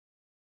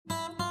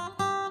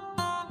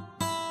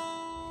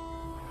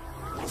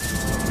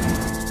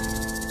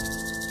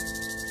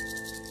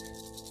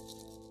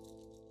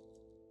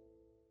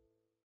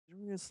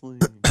Seriously.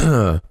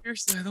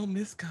 Seriously, I don't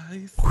miss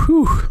guys.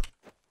 Whew.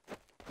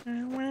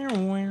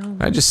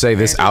 I just say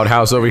this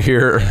outhouse over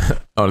here.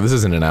 Oh, this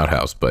isn't an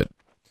outhouse, but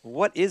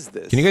What is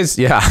this? can you guys?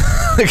 Yeah,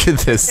 look at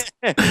this.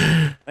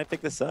 Can I pick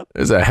this up?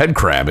 There's a head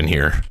crab in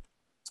here.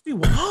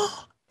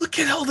 Look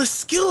at all the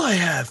skill I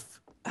have.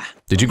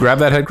 Did you grab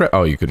that head crab?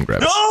 Oh, you couldn't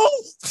grab it. No!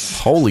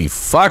 Holy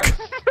fuck!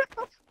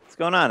 What's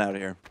going on out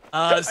here?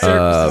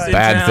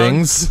 Bad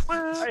things.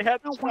 I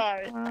had to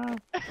try.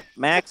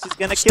 Max is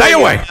gonna kill Stay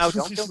away! you. No,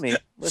 don't kill me.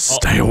 Listen.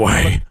 Stay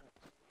away.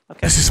 Okay.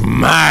 This is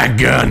my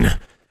gun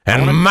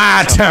and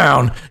my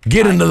town.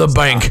 Get into the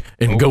bank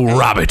and go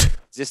rob it.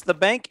 Is this the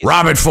bank?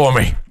 Rob it for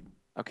me.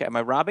 Okay, am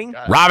I robbing?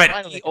 Rob it.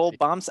 The old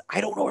bombs. I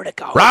don't know where to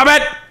go. Rob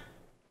it.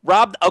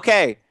 Robbed.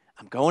 Okay,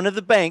 I'm going to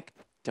the bank.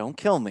 Don't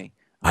kill me.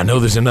 I know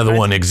there's another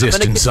one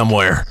existing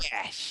somewhere.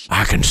 Cash.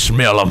 I can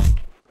smell them.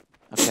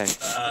 Okay.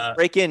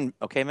 Break in.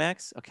 Okay,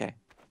 Max. Okay.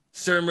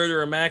 Sir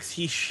Murderer Max,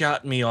 he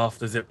shot me off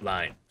the zip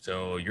line,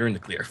 so you're in the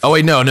clear. Oh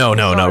wait, no.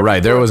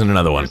 Right, there wasn't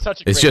another one.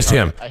 It's just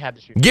him. I had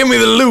to shoot. Give me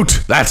the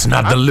loot. That's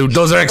not the loot.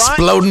 Those are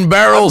exploding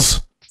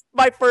barrels.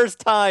 My first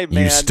time,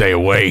 man. You stay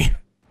away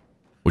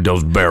with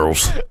those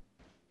barrels.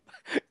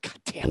 God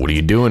damn. What are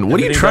you doing? What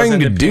are you Everything trying does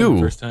to end up being the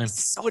do? first time.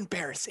 So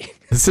embarrassing.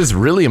 This is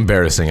really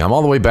embarrassing. I'm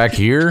all the way back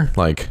here.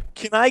 Like,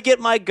 Can I get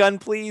my gun,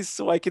 please,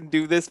 so I can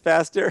do this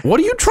faster?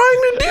 what are you trying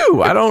to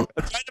do? I don't.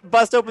 I'm trying to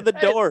bust open the Hey,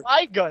 it's door.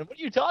 my gun. What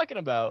are you talking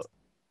about?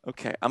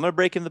 Okay, I'm gonna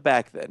break in the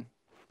back then.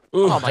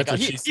 Ooh, Oh my that's god, what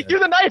he she said. threw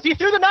the knife! He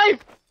threw the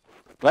knife!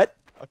 What?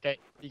 Okay,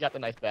 you got the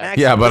knife back. Max,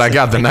 Yeah, but I listen,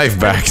 got the knife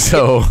back,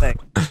 so.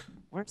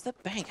 Where's the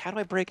bank? How do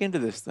I break into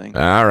this thing?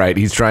 All right,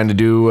 he's trying to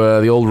do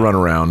the old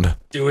runaround.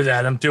 Do it,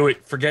 Adam. Do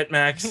it. Forget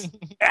Max.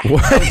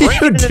 What are Break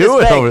you into this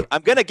doing bank. over?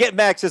 I'm gonna get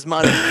Max's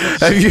money.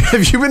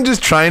 Have you been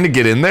just trying to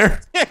get in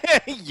there?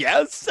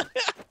 Yes.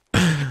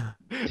 All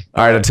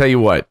right, I'll tell you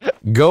what.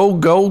 Go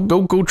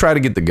try to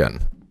get the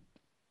gun.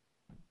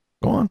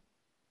 Go on.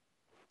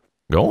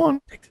 Go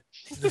on. Take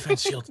the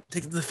defense shield.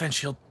 Take the defense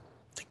shield.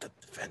 Take the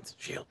defense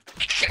shield.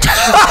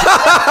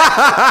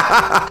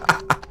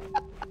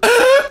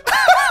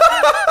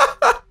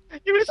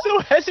 You were so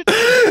hesitant.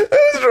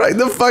 It was right in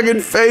the fucking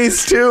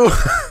face, too.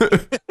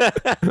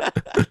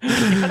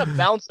 You kind of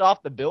bounced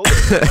off the building.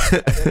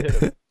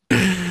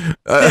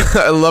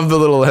 I love the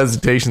little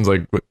hesitations,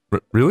 like,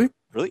 really?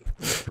 Really?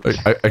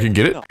 I can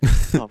get it?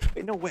 No,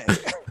 wait, no way.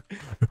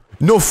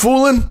 No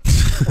fooling?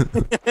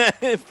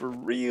 For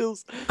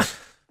reals.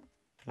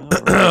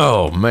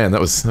 Oh, man,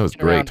 that was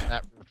great.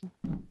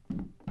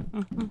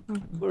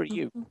 Who are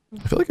you?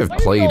 I feel like I've Why are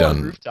you played all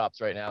on...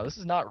 rooftops right now. This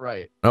is not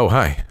right. Oh,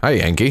 hi. Hi,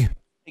 Yankee.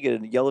 You get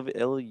an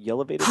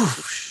elevator? I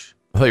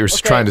thought you were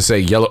trying to say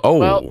yellow.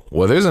 Oh,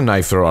 well, there's a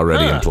knife throw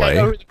already in I know play.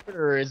 who the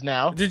murderer is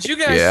now. Did you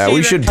guys Yeah, see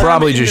we that should comet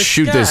probably in just the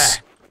shoot sky? this.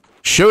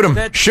 Shoot him!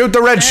 That- Shoot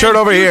the red shirt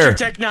over future here!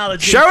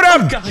 Technology. Shoot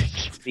him! Oh, God.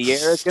 The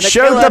air is gonna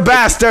Shoot kill the us.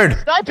 bastard!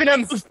 Sniping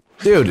him!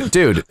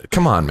 Dude,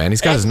 come on, man.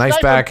 He's got his knife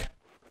sniper. back.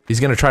 He's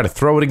gonna try to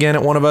throw it again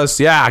at one of us.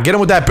 Yeah, get him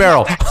with that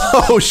barrel.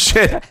 Oh,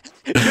 shit.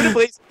 Shoot it,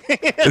 please.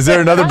 Is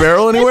there another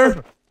barrel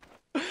anywhere?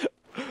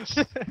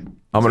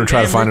 I'm gonna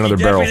try to find another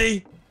barrel.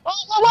 Deputy. Oh,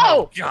 whoa,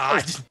 whoa!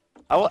 God.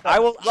 I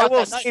will Drop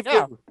that save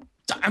knife you.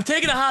 I'm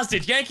taking a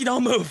hostage. Yankee,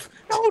 don't move.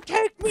 Don't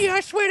take me, I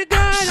swear to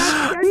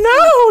God.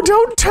 No,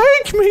 don't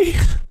take me.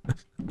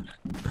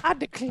 I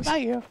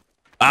declare.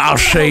 I'll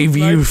save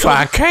you if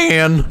I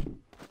can.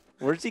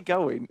 Where's he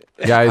going?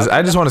 Guys,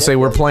 I just want to say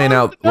we're playing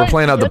out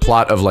the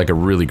plot of like a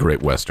really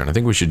great western. I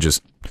think we should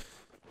just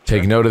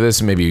take note of this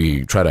and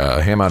maybe try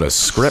to ham out a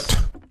script.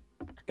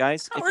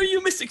 Guys, How are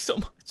you missing so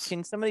much?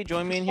 can somebody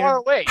join me in Far here?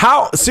 away.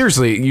 How?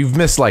 Seriously, you've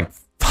missed like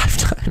 5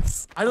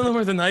 times. I don't know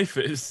where the knife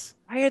is.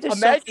 I had to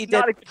Imagine safety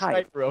not a dead good pipe.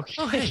 sniper, okay?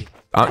 Oh,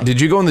 hey. Did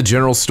you go in the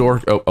general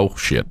store? Oh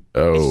shit.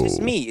 Oh. It's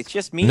just me. It's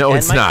just me. No, and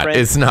it's my not. friend.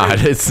 It's not.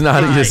 It's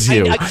not Fine. just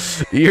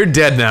you. You're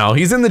dead now.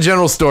 He's in the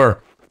general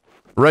store,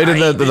 right in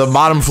the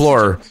bottom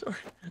floor.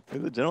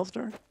 In the general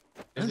store?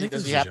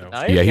 Does he have the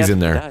knife? Yeah, he's in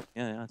there.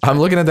 Yeah, that's I'm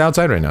right. looking at the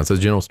outside right now. It says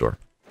general store.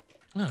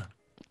 Huh.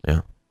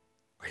 Yeah.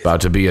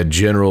 About to be a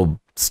general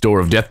store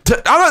of death.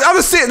 I'm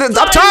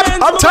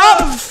up top,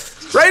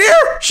 right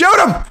here. Shoot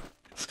him.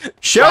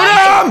 Shoot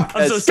him.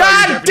 I'm so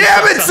sorry, God Deputy.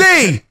 damn it,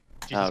 Z!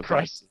 Jesus Oh,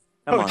 Christ.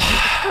 Come on.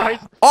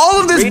 Christ. All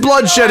of this Read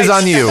bloodshed is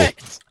on you.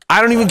 it.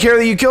 I don't even care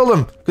that you killed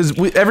him, because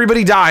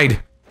everybody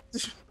died.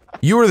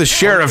 You were the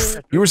sheriff.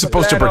 You were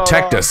supposed to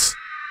protect us.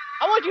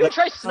 I want you to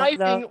try sniping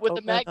no, with oh,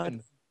 the no, no.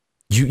 magnum.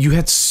 You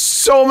had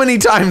so many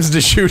times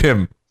to shoot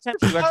him. You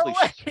Far actually-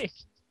 away.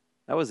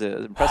 that was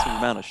an impressive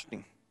amount of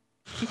shooting.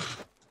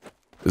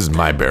 This is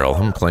my barrel.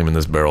 I'm claiming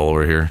this barrel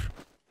over here.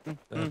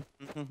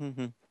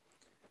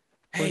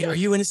 Hey, are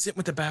you innocent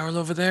with the barrel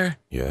over there?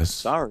 Yes.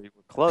 Sorry,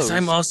 we're close. 'Cause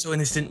I'm also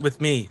innocent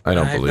with me. I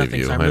don't have believe nothing,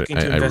 you. So I'm looking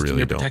to I invest in really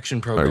your don't. protection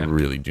I program.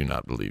 really do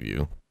not believe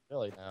you.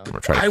 Really now. I'm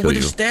gonna try to I kill would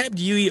you. have stabbed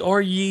you or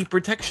ye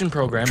protection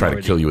program. Try to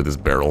already. kill you with this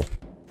barrel.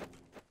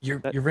 You're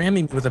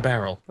ramming me with a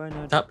barrel.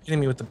 Stop hitting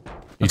me with the.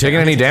 You taking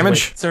any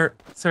damage? Wait, sir,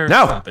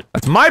 No. stop it.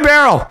 That's my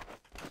barrel.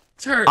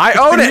 Sir, I it's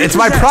own been it. It's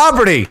my repossessed.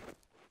 property.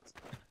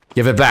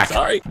 Give it back.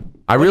 Sorry.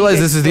 I realize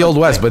this is the Old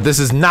West, but this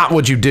is not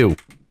what you do.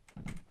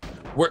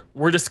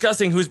 We're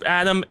discussing who's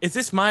Adam. Is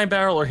this my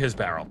barrel or his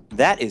barrel?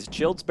 That is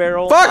Chilled's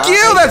barrel. Fuck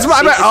you! That's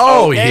my barrel.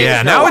 Oh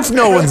yeah, now it's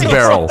no one's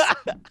barrel.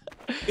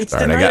 It's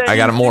All right, I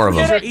got more of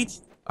them.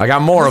 I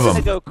got more of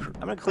them.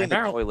 I'm gonna clean the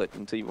toilet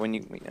until you,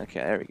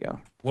 okay, there we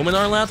go. Women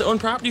aren't allowed to own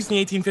properties in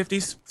the 1850s.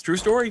 It's a true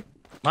story.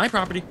 My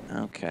property.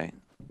 Okay.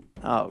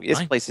 Oh,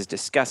 this place is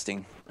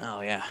disgusting. Oh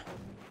yeah.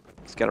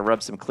 Just gotta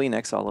rub some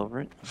Kleenex all over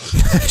it.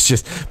 It's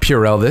just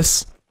Purell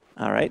this.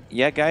 All right.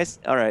 Yeah, guys.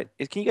 All right.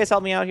 Can you guys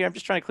help me out here? I'm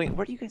just trying to clean.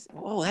 Where do you guys?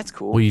 Oh, that's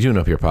cool. What are you doing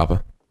up here,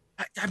 Papa?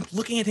 I'm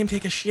looking at him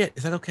take a shit.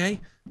 Is that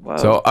okay? Whoa.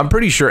 So I'm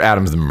pretty sure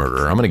Adam's the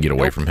murderer. I'm gonna get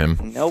away from him.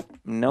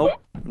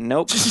 Nope.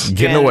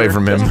 Getting away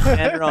from him.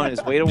 On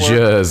his way to work.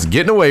 Just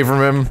getting away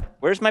from him.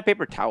 Where's my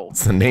paper towel?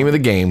 It's the name of the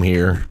game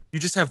here. You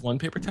just have one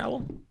paper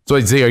towel? So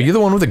wait, Z, are you the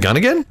one with the gun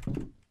again?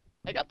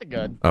 I got the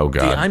gun. Oh Z,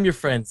 god. I'm your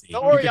friend, Z.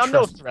 Don't worry, I'm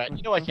no threat.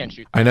 You know I can't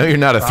shoot. I know you're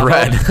not a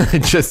threat.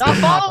 Just Stop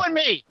following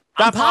me!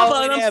 I'm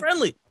Papa and I'm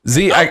friendly.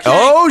 Z, Okay,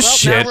 oh well,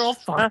 shit. Now we're all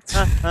fucked.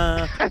 This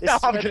Now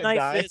I'm is gonna knife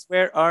die. is,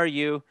 where are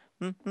you?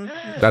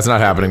 That's not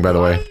happening, by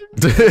the way.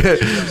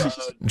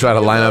 Try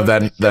to line up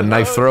that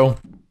knife throw.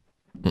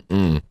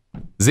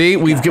 Z,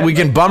 we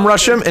can bum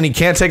rush him, and he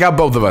can't take out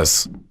both of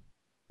us.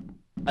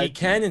 He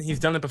can, and he's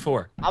done it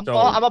before. I'm So-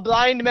 a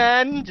blind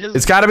man. Just...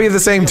 It's got to be at the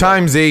same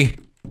time, Z.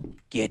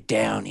 Get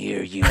down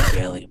here, you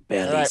belly All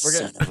right, we're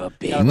son gonna- of a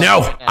bitch.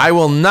 No, I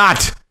will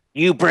not.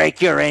 You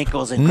break your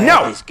ankles and No.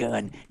 grab this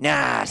gun.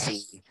 Nah,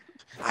 see,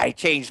 I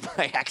changed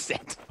my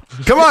accent.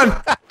 Come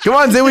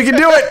on, Z, we can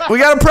do it. We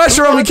gotta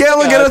pressure him. We can't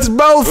look at us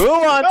both. Who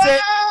wants it?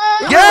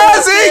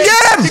 Yeah, Z,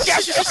 get him!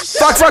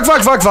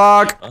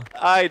 Fuck.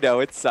 I know,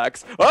 it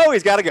sucks. Oh,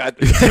 he's got a gun.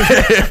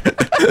 I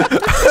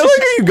like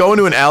how you go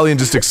into an alley and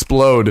just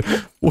explode.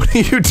 What are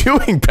you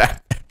doing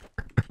back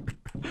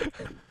there?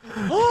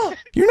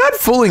 You're not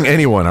fooling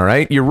anyone, all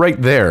right? You're right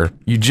there.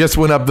 You just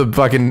went up the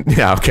fucking...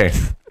 Yeah, okay.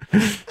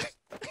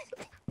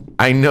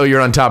 I know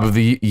you're on top of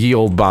the ye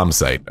old bomb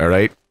site, all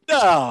right?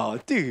 No,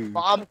 dude.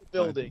 Bomb the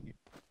building.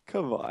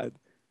 Come on.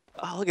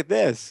 Oh, look at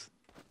this.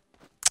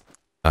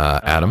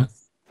 Adam,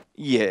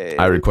 Yeah.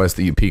 I request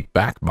that you peek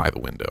back by the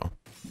window.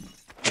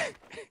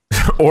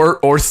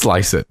 or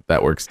slice it.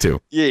 That works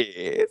too.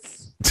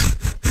 Yes.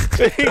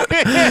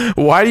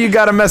 Why do you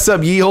gotta mess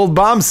up ye old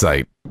bomb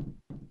site?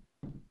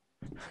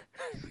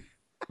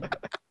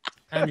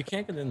 Adam, you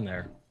can't get in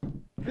there.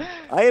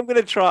 I am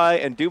gonna try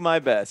and do my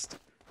best.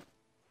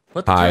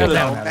 What the Hi. hell,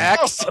 Hello, Adam?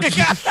 Max.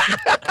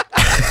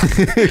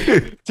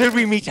 Till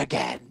we meet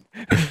again.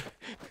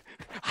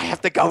 I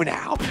have to go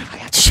now.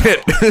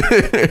 Shit.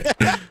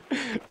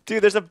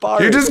 Dude, there's a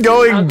bar. You're just I'll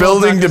going go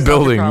building back to and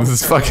building. solve This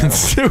is the problem. fucking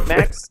stupid.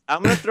 Max,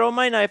 I'm gonna throw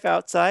my knife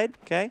outside.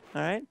 Okay,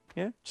 all right.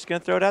 Yeah, just gonna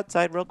throw it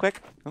outside real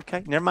quick.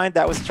 Okay, never mind.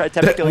 That was try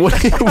to kill you.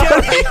 What are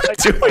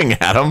you doing,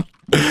 Adam?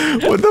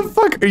 What the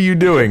fuck are you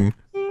doing?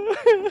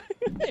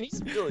 Man,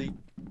 he's really...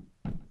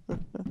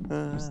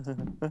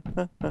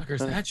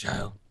 Fucker's that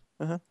child?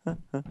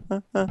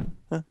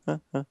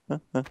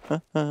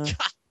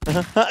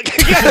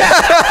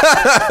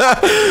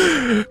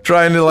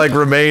 Trying to like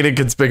remain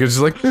inconspicuous,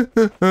 just like I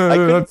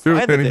couldn't not doing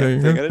find the damn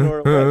anything. thing. I didn't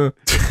know where it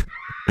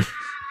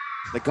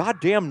The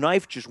goddamn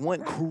knife just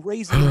went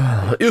crazy.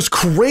 It was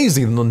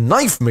crazy. The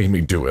knife made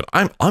me do it.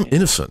 I'm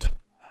innocent.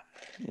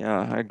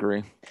 Yeah, I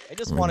agree. I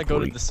just want to go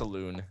to Agree. the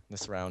saloon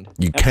this round.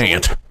 You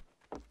can't.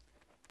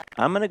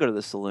 I'm gonna go to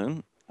the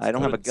saloon. I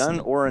don't have a gun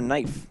or a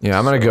knife. Yeah,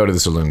 I'm gonna go to the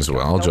saloon as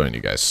well. I'll join you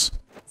guys.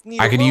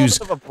 I could use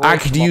Little bit of a I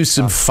break could from use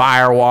some all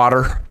fire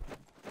water.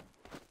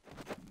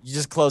 You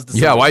just closed the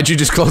Yeah, saloon. why'd you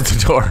just close the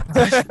door?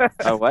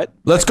 Oh, what?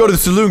 Let's go to the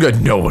saloon. Guy.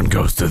 No one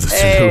goes to the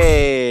saloon.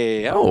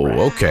 Hey. Oh,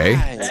 okay.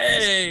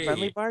 Hey.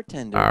 Friendly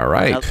bartender. All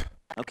right. Now-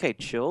 okay,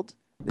 chilled.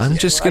 This I'm is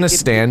just where I gonna give you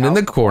stand in the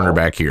alcohol corner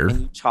back here.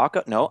 and you talk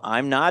up. No,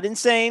 I'm not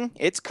insane.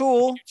 It's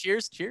cool.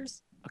 Cheers,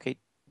 cheers. Okay.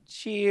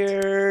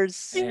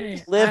 Cheers.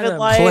 Hey, Living Adam.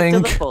 life to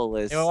the Clink.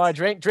 fullest. You want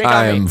to drink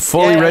I on am me?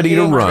 fully Yeah, ready to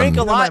you run. Drink a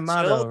You know lot, my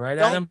motto, Jill. right,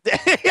 Don't-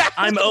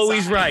 I'm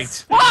always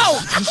right.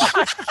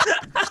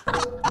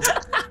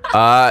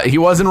 He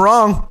wasn't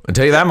wrong. I'll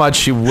tell you that much.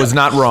 He was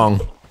not wrong.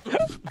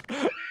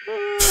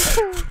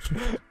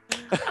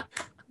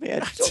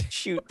 Man, don't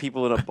shoot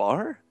people in a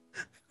bar.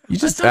 You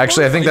just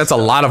actually, I think that's a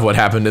lot of what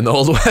happened in the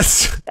Old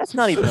West. That's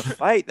not even a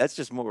fight. That's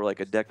just more like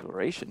a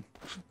declaration.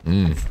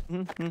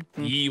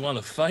 You want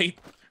to fight?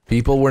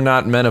 People were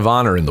not men of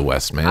honor in the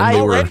West, man. I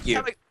They were. thank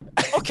you.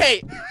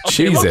 Okay.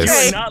 Jesus. You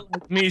Okay. are not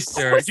like me,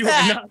 sir. was You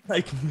that? are not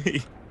like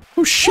me.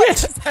 Oh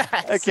shit!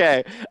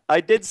 Okay, I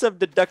did some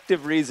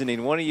deductive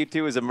reasoning. One of you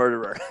two is a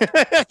murderer.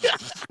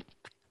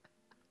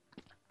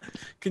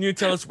 Can you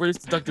tell us where this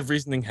deductive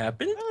reasoning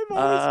happened?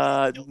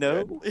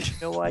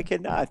 No, I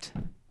cannot.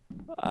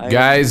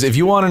 Guys, if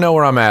you want to know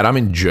where I'm at, I'm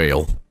in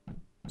jail.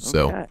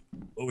 So, Okay.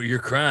 What were your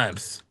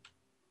crimes?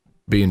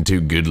 being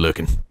too good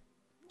looking.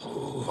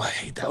 Oh, I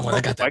hate that one. I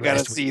got that I gotta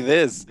last week. see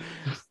this.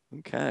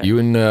 Okay. You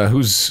and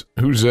who's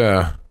is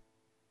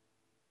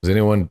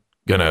anyone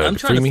gonna I'm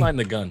trying free to me? find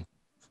the gun.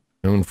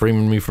 Anyone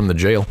freeing me from the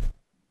jail?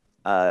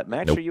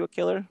 Max, Nope. are you a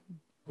killer?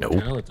 Nope.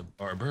 Now it's a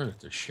barber.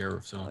 It's a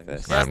sheriff's Like office.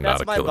 this. Yes, I'm not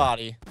that's a my killer.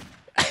 body.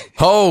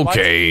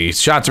 Okay,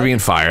 shots are being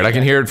fired. I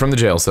can hear it from the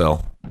jail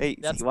cell. Hey,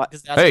 That's, Z,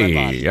 'cause that's my body.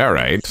 Hey, all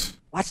right.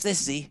 watch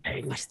this, Z.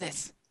 Watch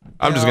this.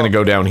 I'm just gonna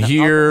go down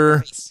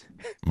here,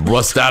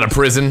 bust out of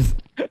prison.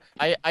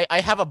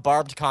 I have a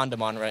barbed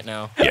condom on right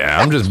now. Yeah,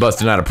 I'm just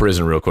busting out of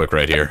prison real quick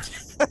right here.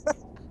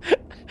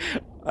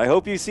 I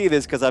hope you see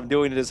this because I'm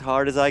doing it as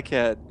hard as I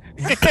can.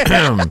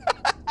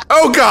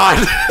 Oh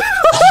God!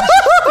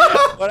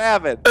 What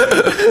happened?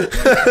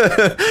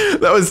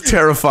 That was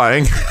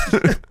terrifying.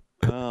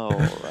 Oh,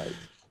 right.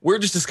 We're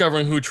just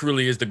discovering who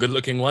truly is the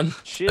good-looking one.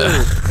 Shoot,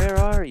 where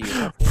are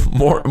you?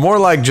 More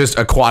like just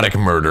aquatic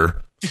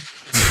murder.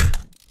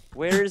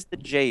 Where's the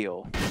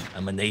jail?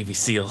 I'm a Navy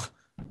SEAL.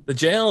 The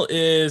jail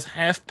is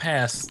half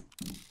past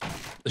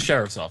the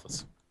sheriff's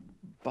office.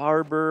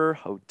 Barber,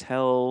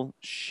 hotel,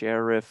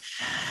 sheriff.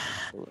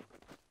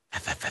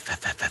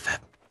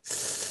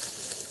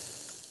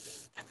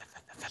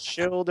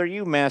 Shield, are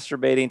you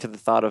masturbating to the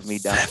thought of me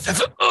dying?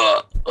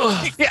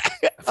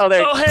 Oh,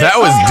 there. Oh, hey. That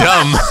was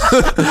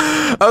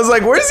dumb. I was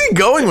like, where's he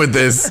going with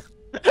this?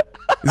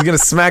 He's gonna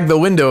smack the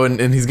window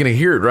and he's gonna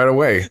hear it right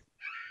away.